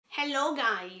Hello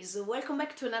guys, welcome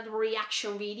back to another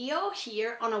reaction video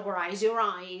here on Our Eyes Your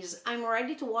Eyes. I'm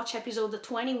ready to watch episode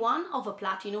 21 of A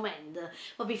Platinum End.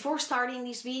 But before starting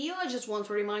this video, I just want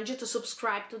to remind you to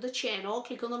subscribe to the channel,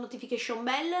 click on the notification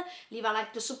bell, leave a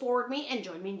like to support me and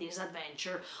join me in this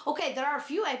adventure. Okay, there are a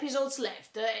few episodes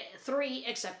left, 3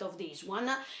 except of this one,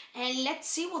 and let's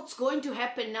see what's going to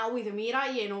happen now with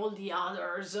Mirai and all the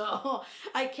others.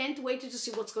 I can't wait to see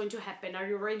what's going to happen. Are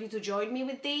you ready to join me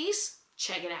with this?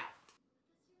 Check it out.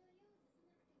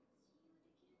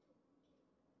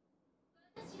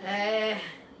 I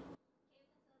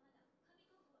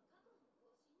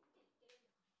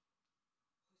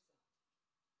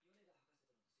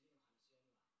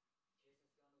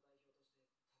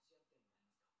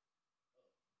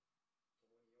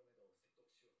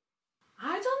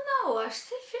don't know, I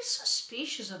still feel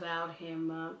suspicious about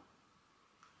him.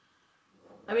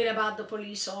 About the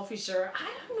police officer. I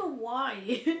don't know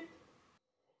why.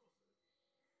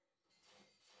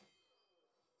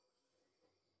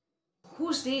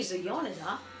 Who's this?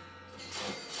 Yoneda?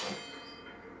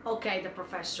 Okay, the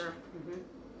professor.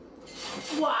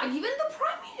 Wow, even the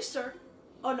prime minister?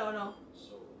 Oh, no, no.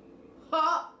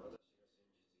 Ha!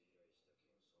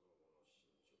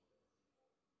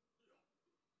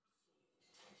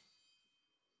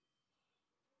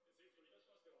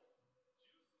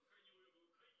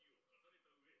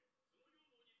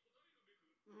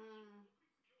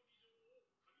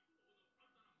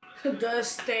 The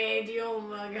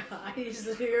stadium,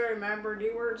 guys. Do you remember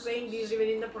they were saying this even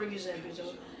in the previous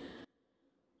episode?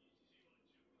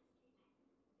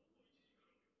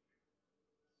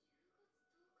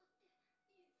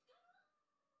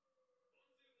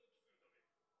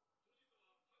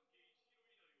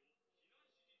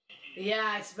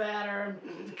 Yeah, it's better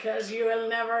because you will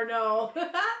never know.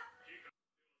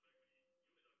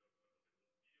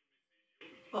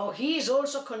 Oh, he's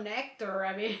also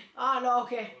connector. Oh no,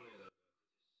 okay.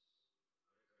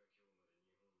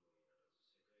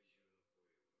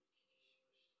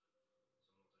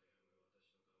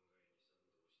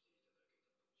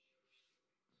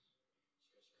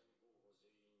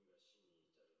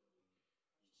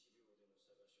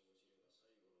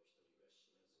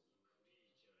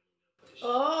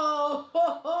 Oh,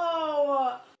 ho,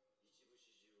 ho.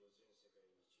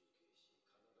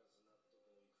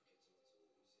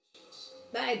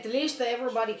 At least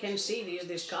everybody can see this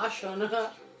discussion.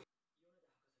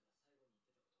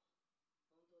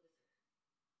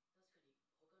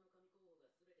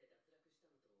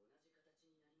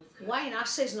 Why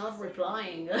NASA is not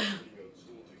replying?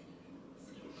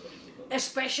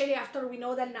 Especially after we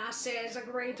know that NASA has a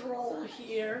great role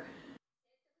here.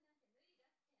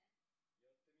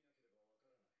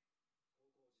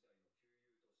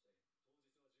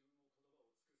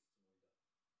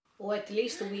 Or at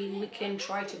least we can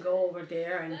try to go over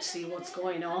there and see what's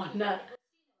going on.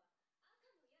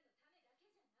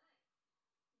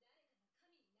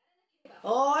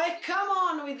 Oh, come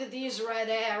on with these red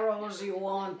arrows you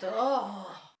want.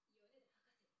 Oh.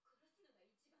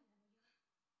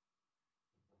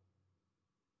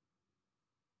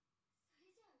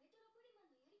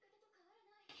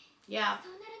 Yeah.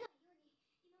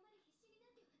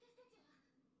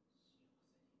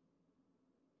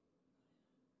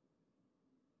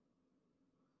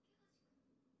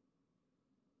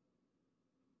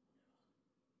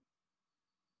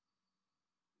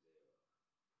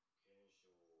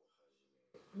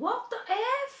 What the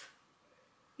F?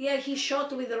 Yeah, he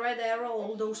shot with the red arrow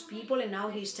all those people and now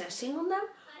he's testing on them?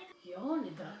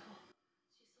 Yoneda.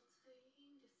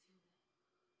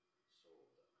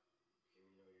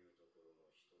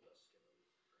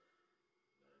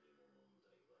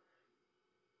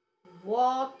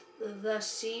 What the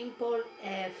simple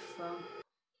F?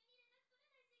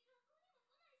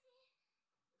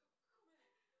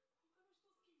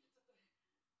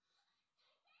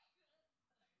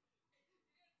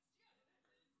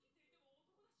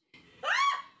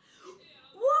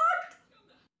 What?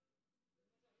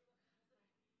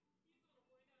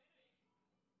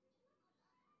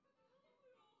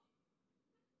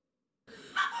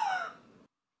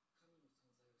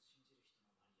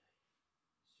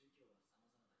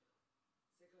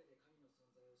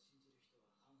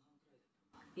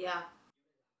 Yeah.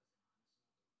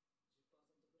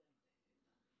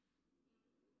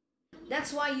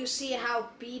 That's why you see how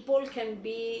people can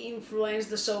be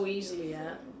influenced so easily,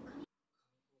 yeah?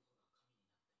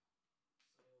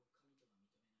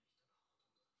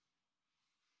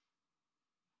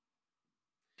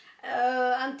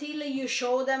 Until you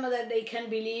show them that they can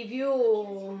believe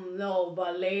you, no,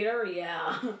 but later,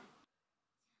 yeah.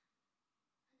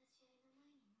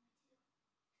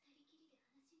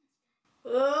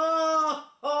 Oh,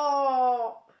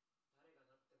 oh.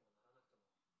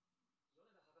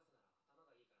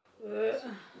 Uh,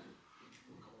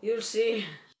 you'll see.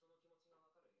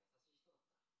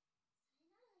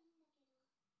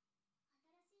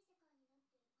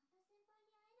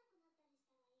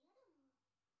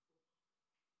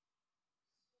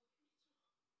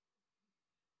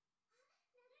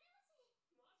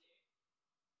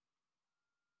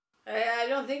 I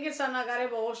don't think it's a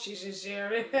Nagareboshi,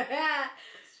 sincerely.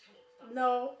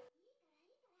 No.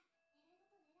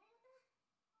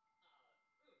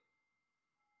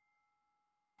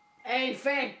 In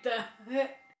fact,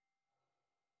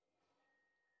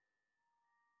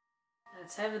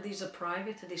 let's have this a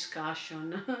private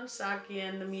discussion, Saki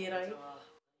and Mirai.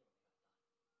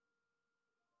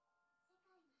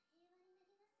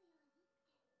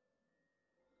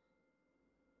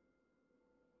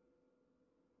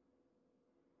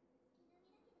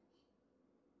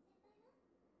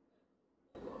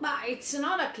 But it's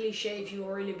not a cliche if you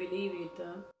really believe it.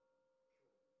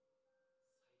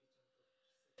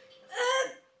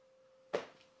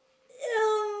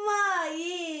 Oh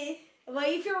my! But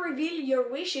if you reveal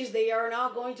your wishes, they are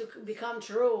not going to become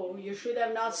true. You should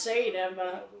have not said them.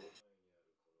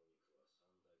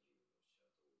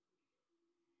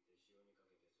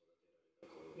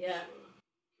 Yeah.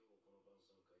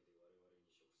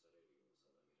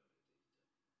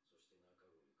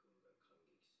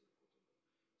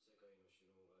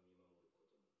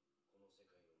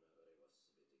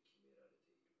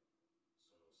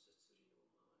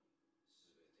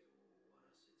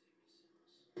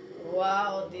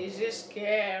 Wow, this is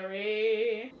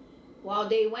scary. Wow,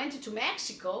 they went to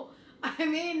Mexico. I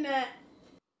mean,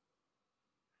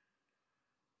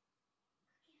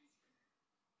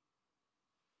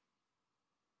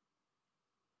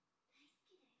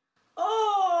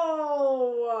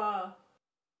 oh!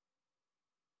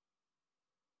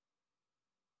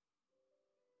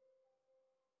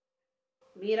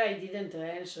 Mirai didn't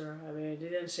answer. I mean,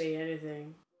 didn't say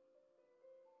anything.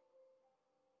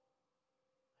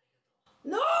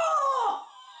 No!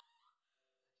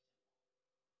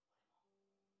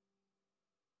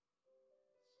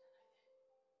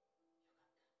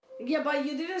 Yeah, but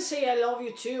you didn't say I love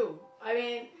you too. I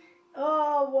mean,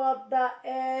 oh, what the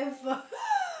F?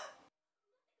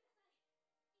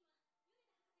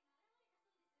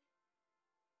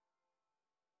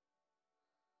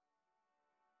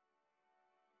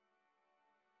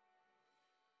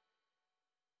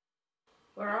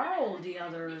 Where are all the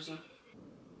others?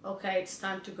 Okay, it's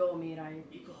time to go, Mirai.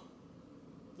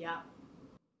 Yeah.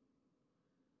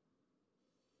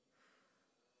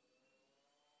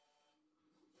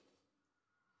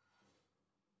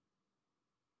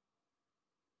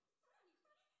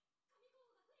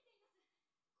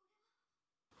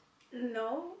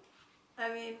 No,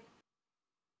 I mean,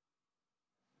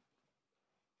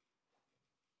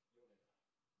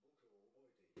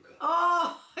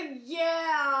 oh,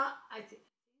 yeah! I think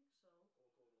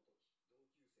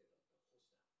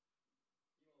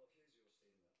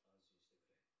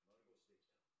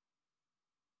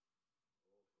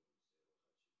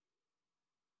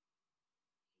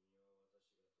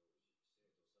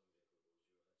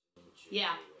so.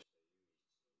 Yeah.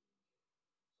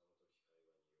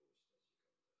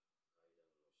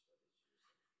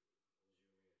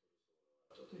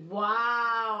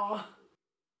 Wow.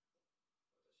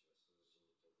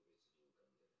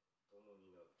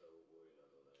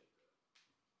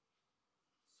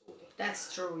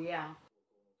 That's true, yeah.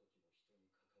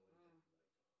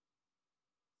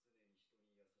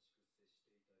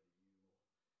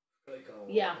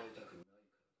 Yeah.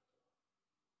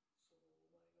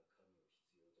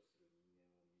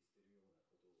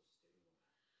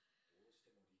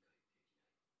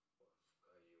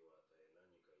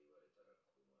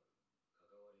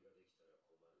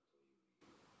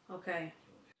 Okay.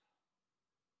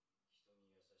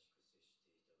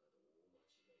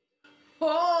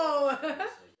 Oh!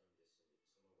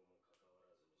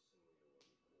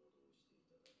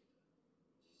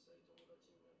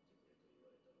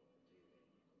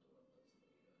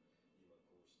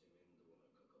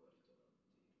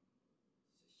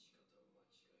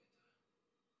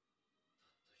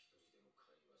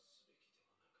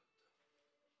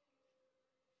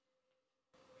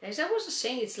 As I was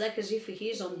saying, it's like as if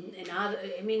he's on another.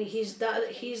 I mean,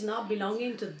 he's not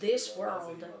belonging to this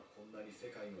world.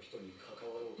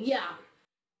 Yeah.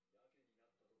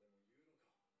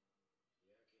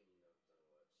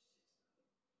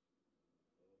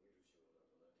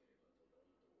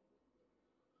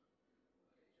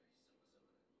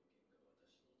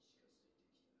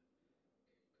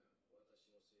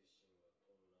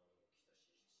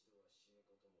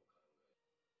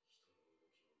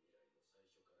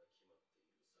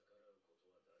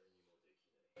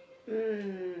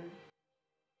 Mm.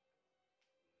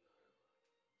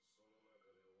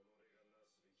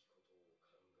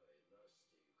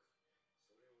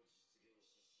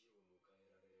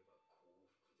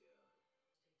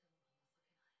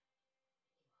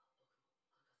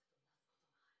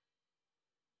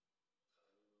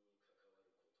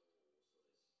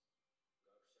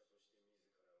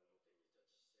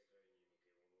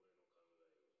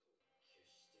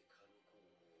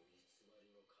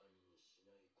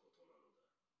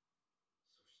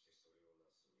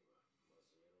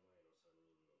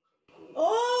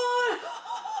 Oh!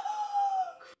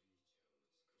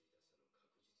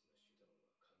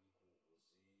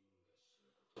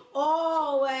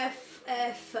 Oh, F,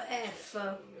 F, F.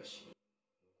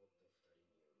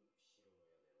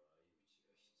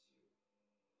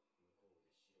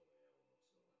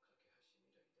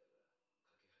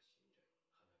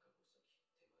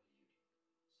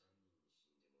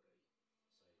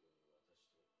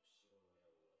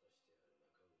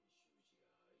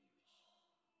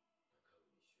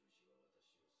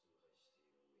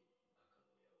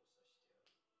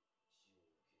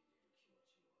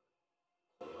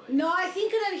 No, I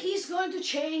think that he's going to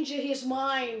change his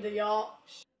mind, y'all.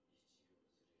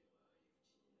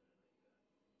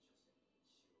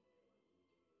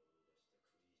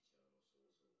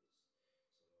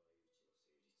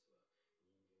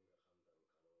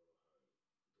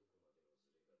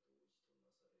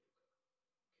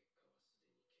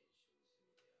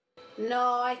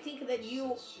 No, I think that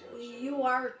you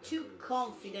are too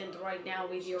confident right now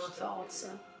with your thoughts.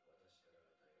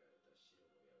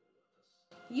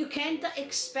 You can't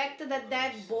expect that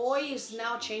that boy is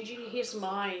now changing his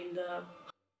mind.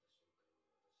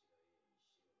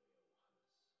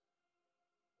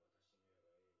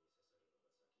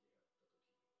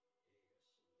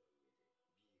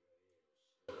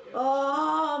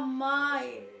 Oh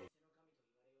my.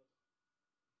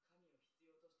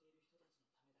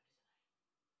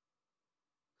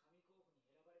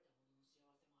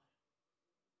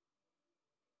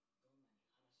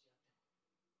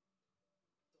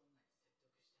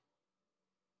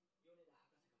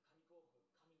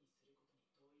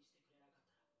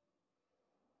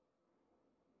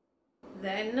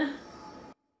 Then.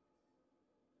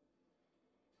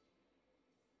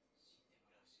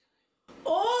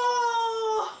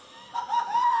 Oh!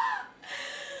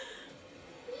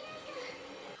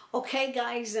 Okay,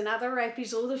 guys, another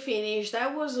episode finished. I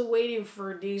was waiting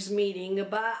for this meeting,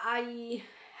 but I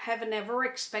have never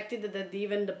expected that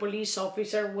even the police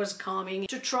officer was coming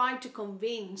to try to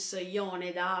convince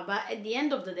Yoneda, but at the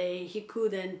end of the day, he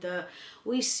couldn't.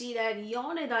 We see that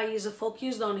Yoneda is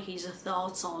focused on his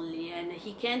thoughts only, and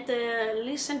he can't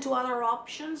listen to other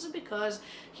options because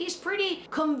he's pretty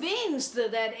convinced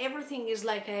that everything is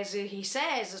like as he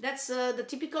says. That's the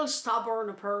typical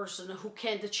stubborn person who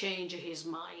can't change his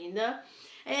mind.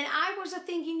 And I was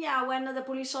thinking, yeah, when the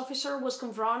police officer was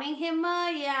confronting him,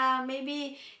 yeah,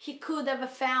 maybe he could have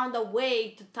found a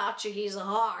way to touch his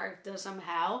heart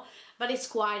somehow, but it's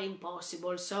quite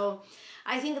impossible. So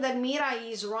I think that Mira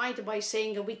is right by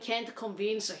saying we can't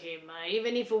convince him.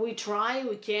 Even if we try,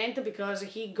 we can't, because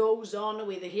he goes on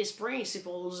with his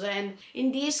principles. And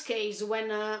in this case,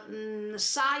 when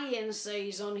science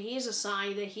is on his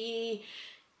side, he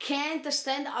can't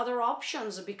stand other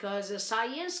options because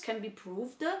science can be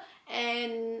proved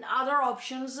and other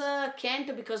options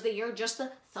can't because they are just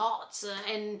thoughts.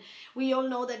 And we all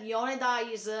know that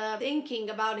Yoneda is thinking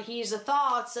about his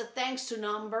thoughts thanks to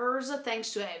numbers,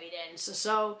 thanks to evidence.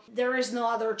 So there is no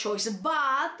other choice.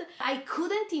 But I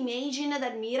couldn't imagine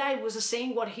that Mirai was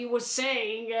saying what he was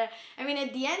saying. I mean,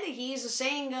 at the end he is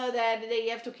saying that they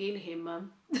have to kill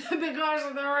him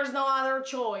because there is no other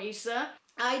choice.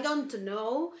 I don't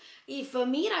know if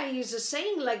Mira is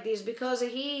saying like this because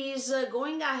he is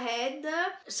going ahead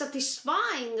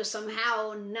satisfying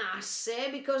somehow Nasse,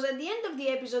 because at the end of the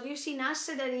episode you see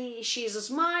Nasse that she's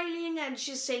smiling and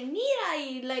she's saying,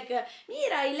 Mirai, like,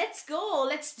 Mirai, let's go,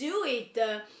 let's do it.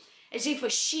 As if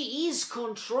she is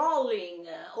controlling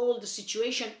all the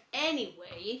situation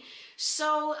anyway.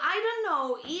 So I don't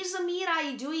know, is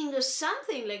Mirai doing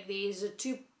something like this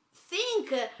to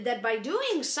think that by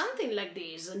doing something like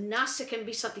this, Nasse can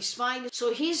be satisfied?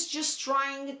 So he's just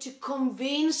trying to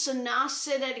convince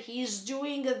Nasse that he's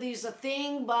doing this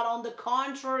thing, but on the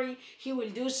contrary, he will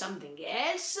do something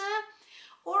else?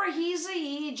 Or is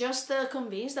he just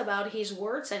convinced about his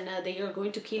words and they are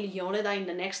going to kill Yoneda in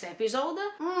the next episode?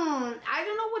 I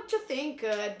don't know what to think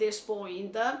at this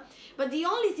point. But the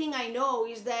only thing I know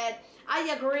is that I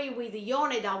agree with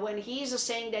Yoneda when he's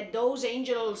saying that those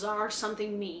angels are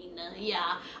something mean.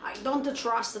 Yeah, I don't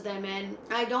trust them, and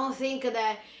I don't think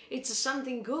that it's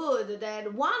something good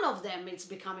that one of them is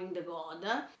becoming the god.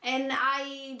 And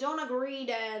I don't agree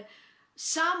that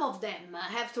some of them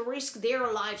have to risk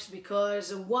their lives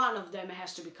because one of them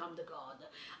has to become the god.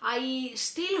 I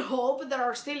still hope there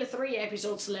are still 3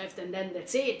 episodes left and then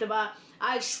that's it, but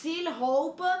I still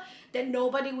hope that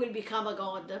nobody will become a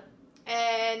god.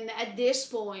 And at this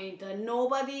point,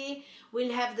 nobody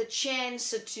will have the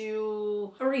chance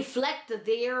to reflect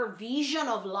their vision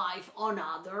of life on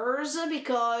others,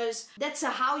 because that's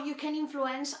how you can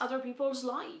influence other people's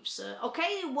lives.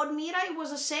 Okay, what Mirai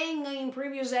was saying in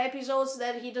previous episodes,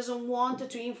 that he doesn't want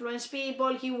to influence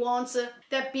people, he wants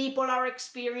that people are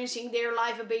experiencing their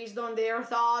life based on their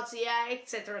thoughts, yeah,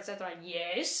 etc, etc.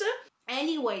 Yes.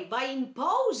 Anyway, by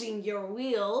imposing your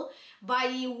will,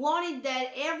 by wanting that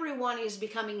everyone is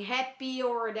becoming happy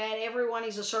or that everyone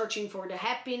is searching for the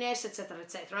happiness, etc,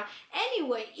 etc,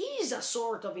 anyway, is a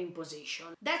sort of imposition.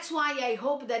 That's why I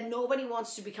hope that nobody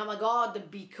wants to become a god,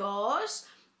 because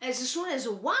as soon as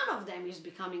one of them is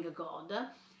becoming a god,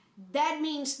 that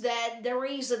means that there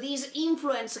is this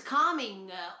influence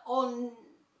coming on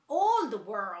all the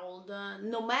world,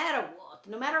 no matter what,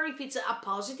 no matter if it's a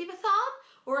positive thought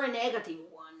or a negative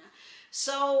one.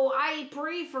 So I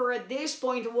prefer at this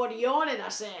point what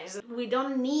Yoneda says. We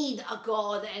don't need a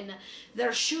god, and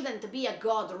there shouldn't be a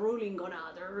god ruling on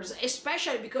others,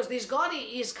 especially because this god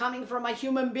is coming from a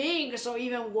human being, so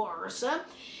even worse.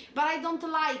 But I don't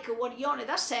like what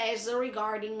Yoneda says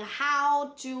regarding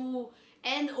how to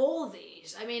end all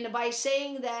this. I mean, by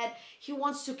saying that he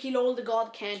wants to kill all the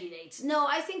god candidates. No,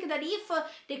 I think that if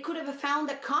they could have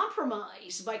found a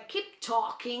compromise by keep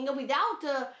talking without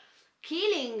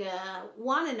killing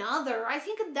one another, I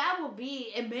think that would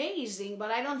be amazing,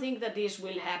 but I don't think that this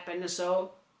will happen,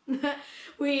 so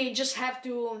we just have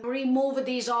to remove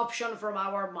this option from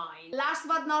our mind. Last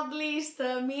but not least,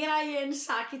 Mirai and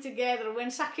Saki together.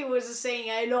 When Saki was saying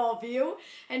I love you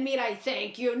and Mirai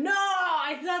thank you, no,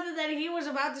 I thought that he was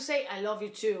about to say I love you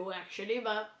too, actually,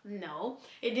 but no,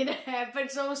 it didn't happen,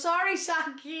 so sorry,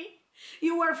 Saki.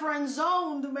 You were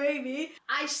friend-zoned, maybe.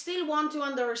 I still want to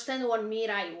understand what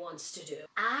Mirai wants to do.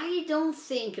 I don't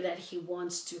think that he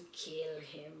wants to kill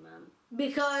him.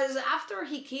 Because after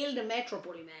he killed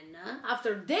Metropoliman,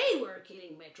 after they were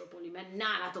killing Metropoliman,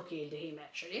 Nanato killed him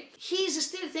actually, he's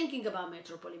still thinking about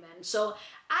Metropoliman. So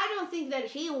I don't think that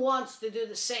he wants to do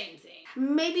the same thing.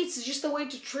 Maybe it's just a way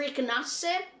to trick Nasse.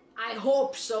 I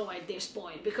hope so at this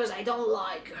point, because I don't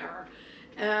like her.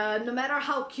 No matter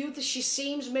how cute she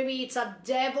seems, maybe it's a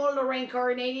devil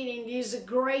reincarnated in this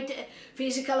great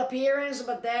physical appearance,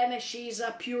 but then she's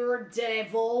a pure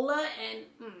devil,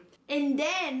 and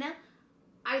then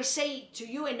I say to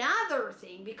you another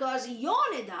thing, because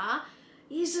Yoneda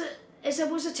is, as I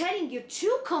was telling you,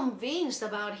 too convinced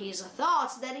about his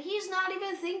thoughts that he's not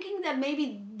even thinking that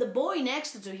maybe the boy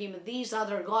next to him, this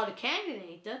other god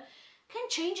candidate, can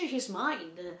change his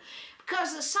mind.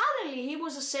 Because suddenly he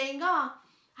was saying,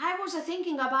 I was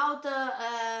thinking about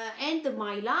end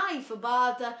my life,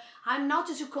 but I'm not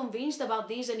too convinced about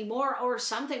this anymore, or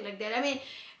something like that. I mean,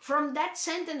 from that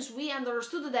sentence we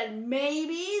understood that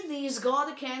maybe this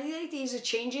god candidate is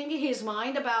changing his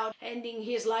mind about ending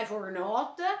his life or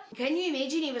not. Can you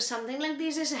imagine if something like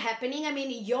this is happening? I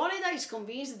mean, Yoneda is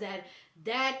convinced that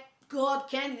that god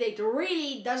candidate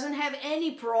really doesn't have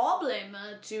any problem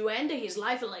to end his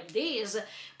life like this,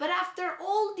 but after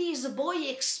all this boy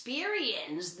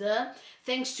experienced,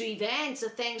 thanks to events,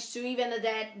 thanks to even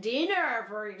that dinner,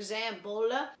 for example,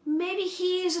 maybe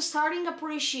he is starting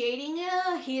appreciating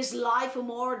his life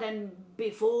more than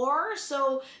before,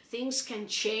 so things can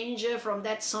change from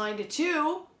that side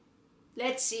too.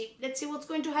 Let's see what's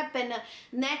going to happen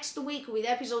next week with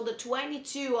episode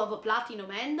 22 of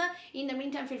Platinum End. In the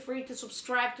meantime, feel free to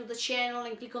subscribe to the channel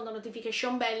and click on the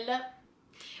notification bell.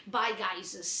 Bye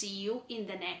guys, see you in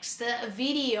the next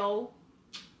video.